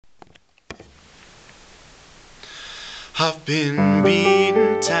I've been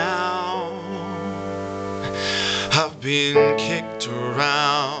beaten down, I've been kicked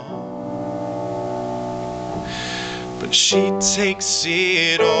around, but she takes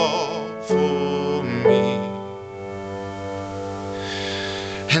it all for me.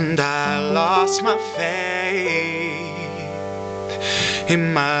 And I lost my faith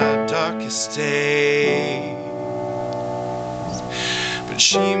in my darkest days, but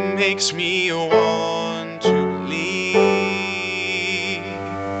she makes me want to leave.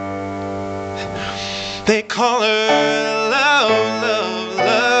 They call her love, love,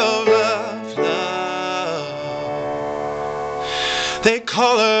 love, love, love. They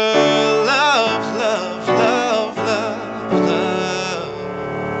call her love, love, love, love, love.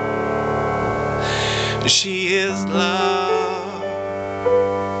 She is love,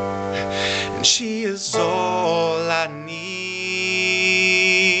 and she is all I need.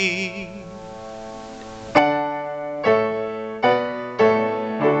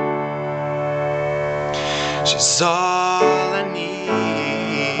 She's all I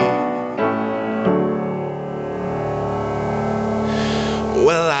need.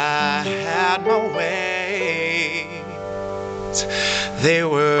 Well, I had my ways, they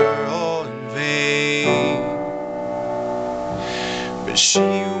were all in vain, but she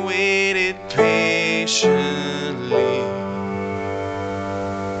waited patiently.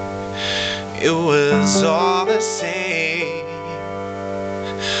 It was all the same,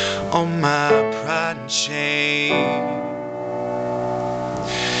 on my pride and shame,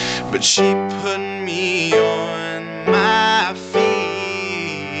 but she put me on my feet.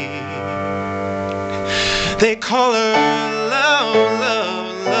 They call her love,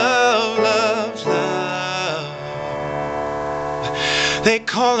 love, love, love, love. They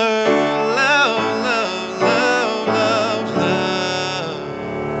call her love, love, love, love,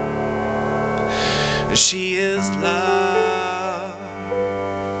 love. She is love,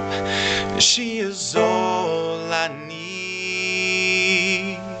 she is all I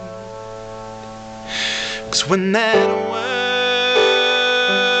need. 'Cause when that world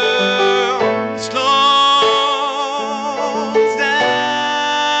slows down,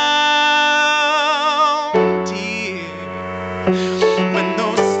 dear, when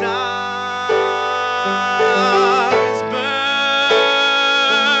those stars burn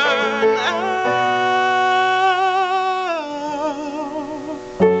out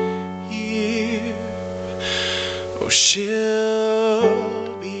here, oh,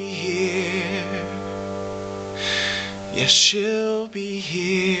 she'll be here. Yes, she'll be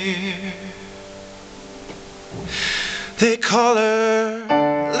here. They call her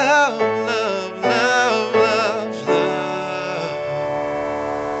love, love, love, love, love.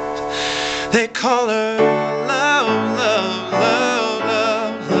 They call her love, love, love,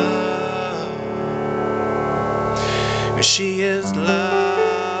 love, love. She is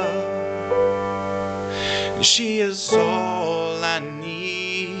love, she is all I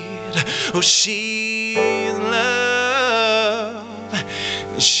need. Oh, she's love,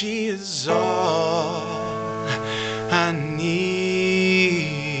 she is all I need.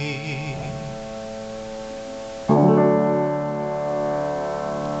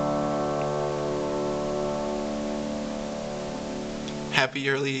 Happy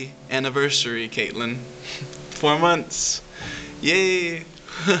early anniversary, Katelin. 4 months. Yay!